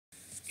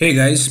Hey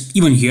guys,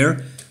 Ivan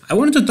here. I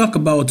wanted to talk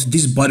about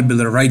this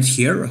bodybuilder right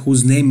here,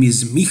 whose name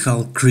is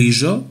Michal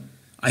Krizo.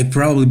 I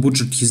probably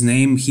butchered his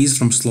name. He's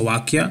from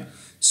Slovakia,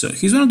 so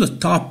he's one of the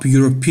top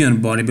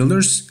European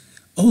bodybuilders,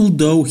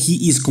 although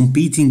he is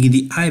competing in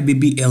the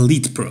IBB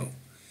Elite Pro.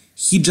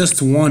 He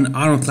just won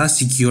Arnold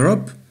Classic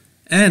Europe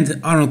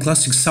and Arnold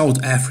Classic South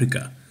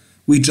Africa,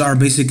 which are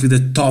basically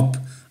the top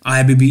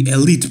IBB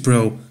Elite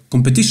Pro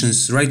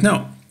competitions right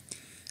now.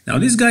 Now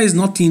this guy is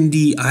not in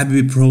the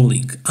IBB Pro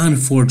League,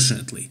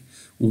 unfortunately.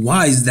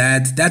 Why is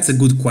that? That's a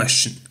good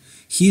question.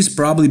 He is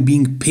probably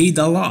being paid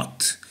a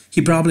lot.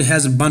 He probably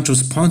has a bunch of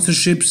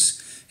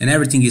sponsorships and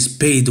everything is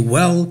paid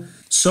well.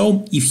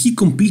 So if he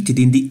competed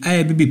in the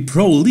IBB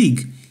Pro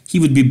League, he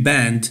would be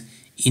banned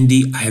in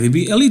the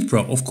IBB Elite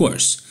Pro, of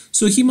course.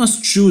 So he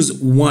must choose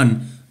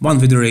one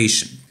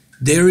federation.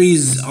 There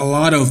is a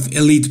lot of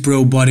Elite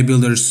Pro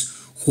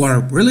bodybuilders who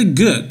are really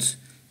good,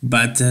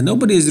 but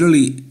nobody is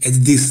really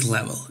at this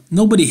level.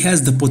 Nobody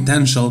has the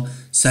potential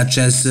such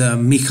as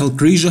Michal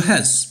Krizo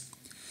has.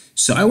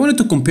 So I wanted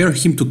to compare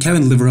him to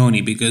Kevin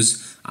Levrone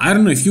because I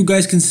don't know if you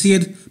guys can see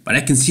it, but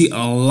I can see a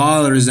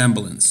lot of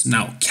resemblance.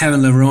 Now,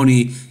 Kevin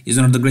Levrone is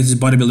one of the greatest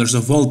bodybuilders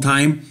of all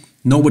time.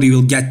 Nobody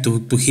will get to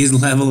his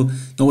level.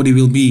 Nobody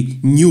will be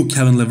new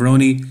Kevin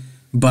Levrone,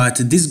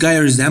 but this guy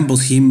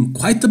resembles him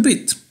quite a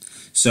bit.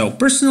 So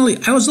personally,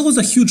 I was always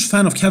a huge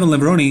fan of Kevin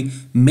Levrone,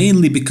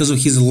 mainly because of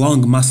his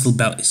long muscle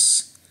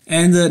bellies.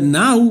 And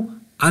now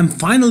I'm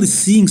finally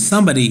seeing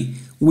somebody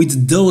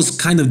with those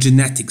kind of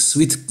genetics,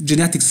 with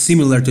genetics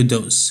similar to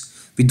those,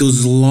 with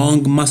those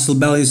long muscle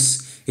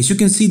bellies. As you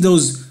can see,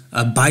 those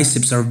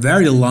biceps are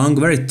very long,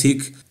 very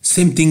thick.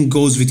 Same thing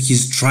goes with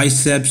his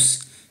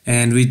triceps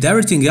and with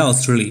everything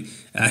else really.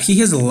 He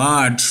has a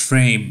large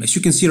frame. As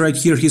you can see right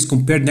here, he's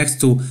compared next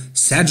to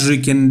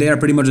Cedric and they are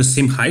pretty much the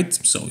same height.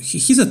 So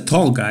he's a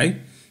tall guy,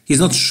 he's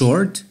not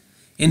short,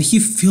 and he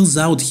fills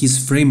out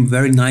his frame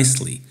very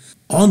nicely.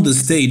 On the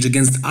stage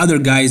against other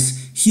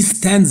guys, he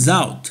stands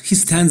out.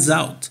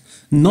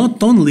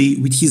 Not only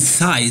with his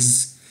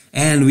size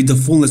and with the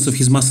fullness of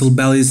his muscle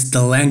bellies,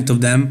 the length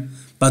of them,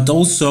 but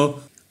also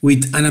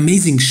with an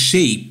amazing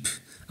shape,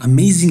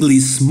 amazingly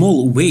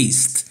small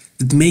waist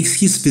that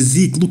makes his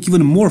physique look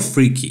even more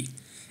freaky.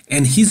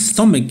 And his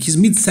stomach, his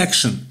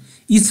midsection,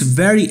 is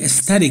very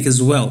aesthetic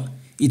as well.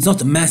 It's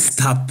not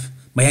messed up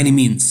by any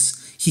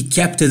means. He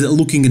kept it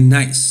looking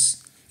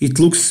nice. It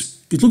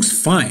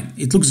looks fine.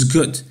 It looks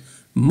good.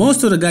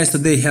 Most of the guys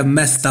today have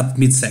messed up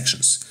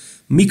midsections.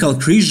 Michal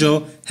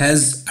Krizo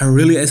has a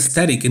really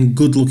aesthetic and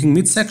good looking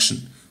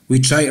midsection,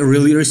 which I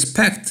really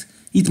respect.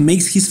 It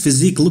makes his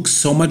physique look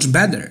so much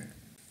better.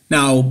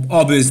 Now,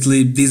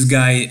 obviously, this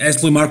guy,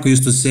 as Louis Marco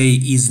used to say,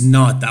 is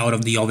not out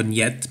of the oven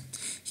yet.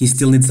 He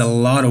still needs a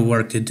lot of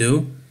work to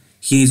do.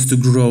 He needs to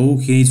grow,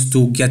 he needs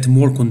to get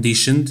more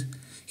conditioned,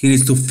 he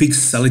needs to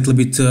fix a little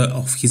bit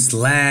of his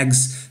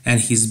legs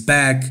and his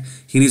back,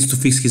 he needs to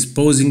fix his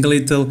posing a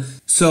little.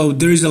 So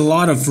there is a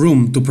lot of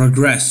room to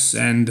progress,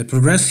 and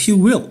progress he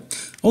will.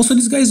 Also,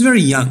 this guy is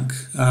very young.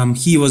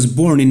 He was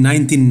born in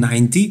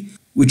 1990,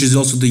 which is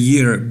also the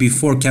year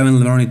before Kevin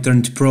Levrone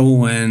turned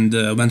pro and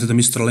went to the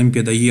Mr.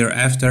 Olympia the year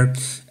after.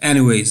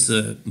 Anyways,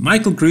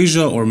 Michal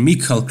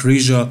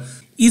Krizo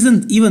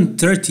isn't even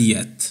 30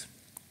 yet,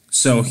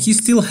 so he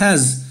still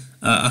has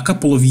a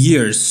couple of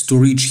years to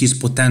reach his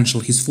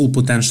potential, his full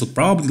potential,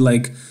 probably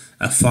like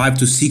 5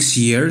 to 6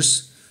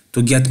 years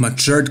to get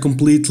matured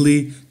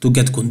completely, to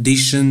get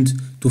conditioned,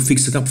 to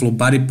fix a couple of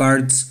body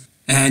parts,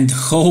 and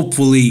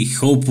hopefully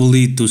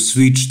to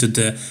switch to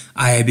the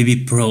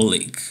IBB Pro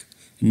League.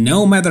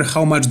 No matter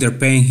how much they're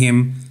paying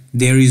him,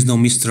 there is no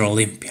Mr.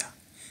 Olympia,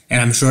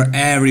 and I'm sure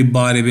every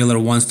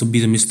bodybuilder wants to be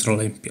the Mr.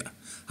 Olympia.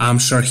 I'm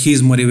sure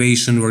his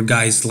motivation were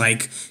guys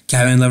like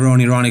Kevin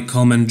Levrone, Ronnie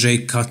Coleman,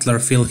 Jake Cutler,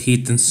 Phil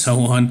Heath, and so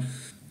on.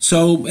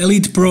 So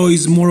Elite Pro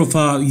is more of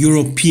a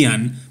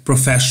European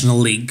professional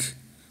league,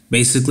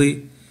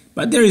 basically.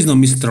 But there is no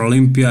Mr.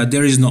 Olympia,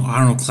 there is no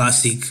Arnold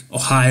Classic,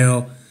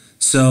 Ohio,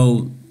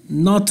 so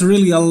not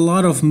really a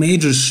lot of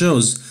major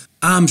shows.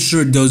 I'm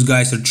sure those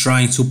guys are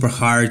trying super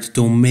hard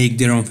to make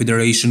their own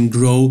federation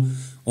grow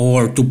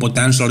or to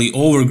potentially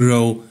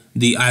overgrow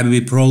the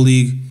IBB Pro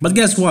League, but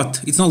guess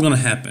what? It's not gonna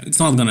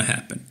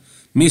happen.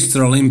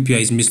 Mr. Olympia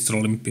is Mr.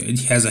 Olympia.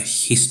 It has a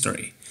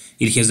history.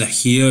 It has a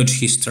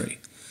huge history.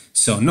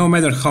 So no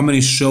matter how many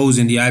shows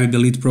in the IBB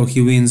Elite Pro he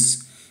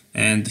wins,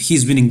 and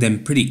he's winning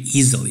them pretty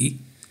easily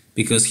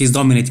because he's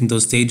dominating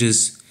those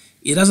stages,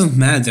 it doesn't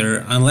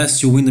matter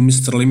unless you win the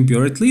Mr. Olympia,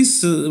 or at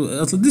least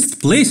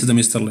place at the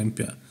Mr.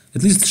 Olympia.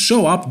 At least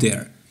show up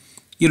there.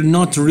 You're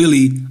not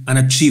really an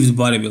achieved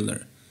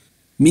bodybuilder.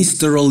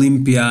 Mr.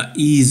 Olympia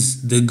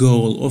is the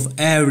goal of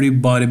every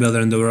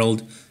bodybuilder in the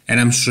world, and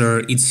I'm sure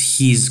it's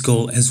his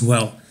goal as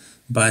well.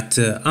 But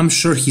I'm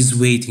sure he's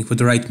waiting for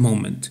the right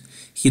moment.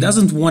 He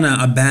doesn't want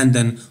to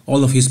abandon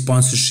all of his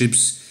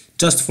sponsorships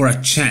just for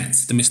a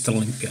chance at Mr.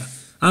 Olympia.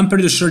 I'm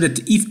pretty sure that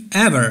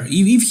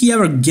if he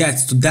ever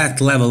gets to that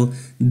level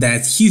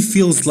that he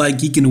feels like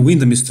he can win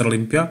the Mr.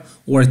 Olympia,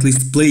 or at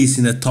least place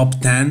in the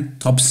top 10,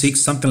 top 6,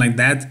 something like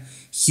that,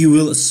 he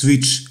will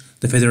switch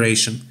the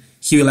federation.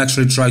 He will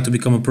actually try to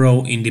become a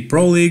pro in the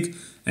Pro League,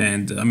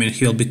 and I mean,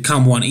 he'll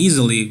become one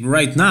easily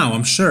right now,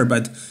 I'm sure,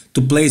 but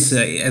to place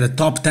at the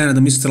top 10 at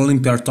the Mr.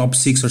 Olympia or top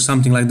 6 or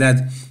something like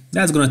that,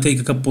 that's gonna take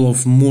a couple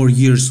of more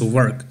years of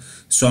work.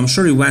 So I'm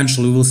sure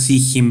eventually we'll see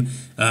him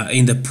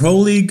in the Pro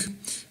League.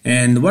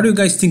 And what do you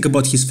guys think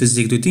about his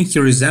physique? Do you think he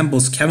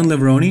resembles Kevin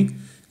Levrone?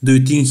 Do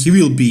you think he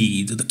will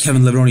be the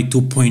Kevin Levrone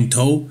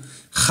 2.0?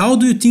 How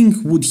do you think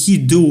would he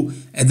do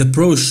at the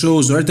pro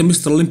shows or at the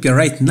Mr. Olympia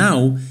right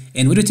now?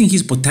 And what do you think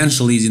his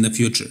potential is in the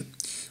future?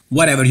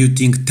 Whatever you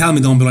think, tell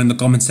me down below in the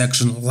comment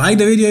section. Like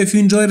the video if you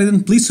enjoyed it,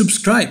 and please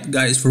subscribe,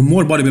 guys, for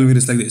more bodybuilding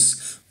videos like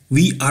this.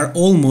 We are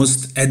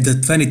almost at the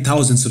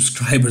 20,000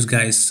 subscribers,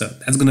 guys, so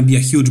that's gonna be a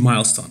huge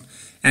milestone.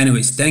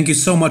 Anyways, thank you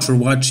so much for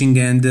watching,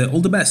 and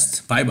all the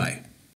best. Bye bye.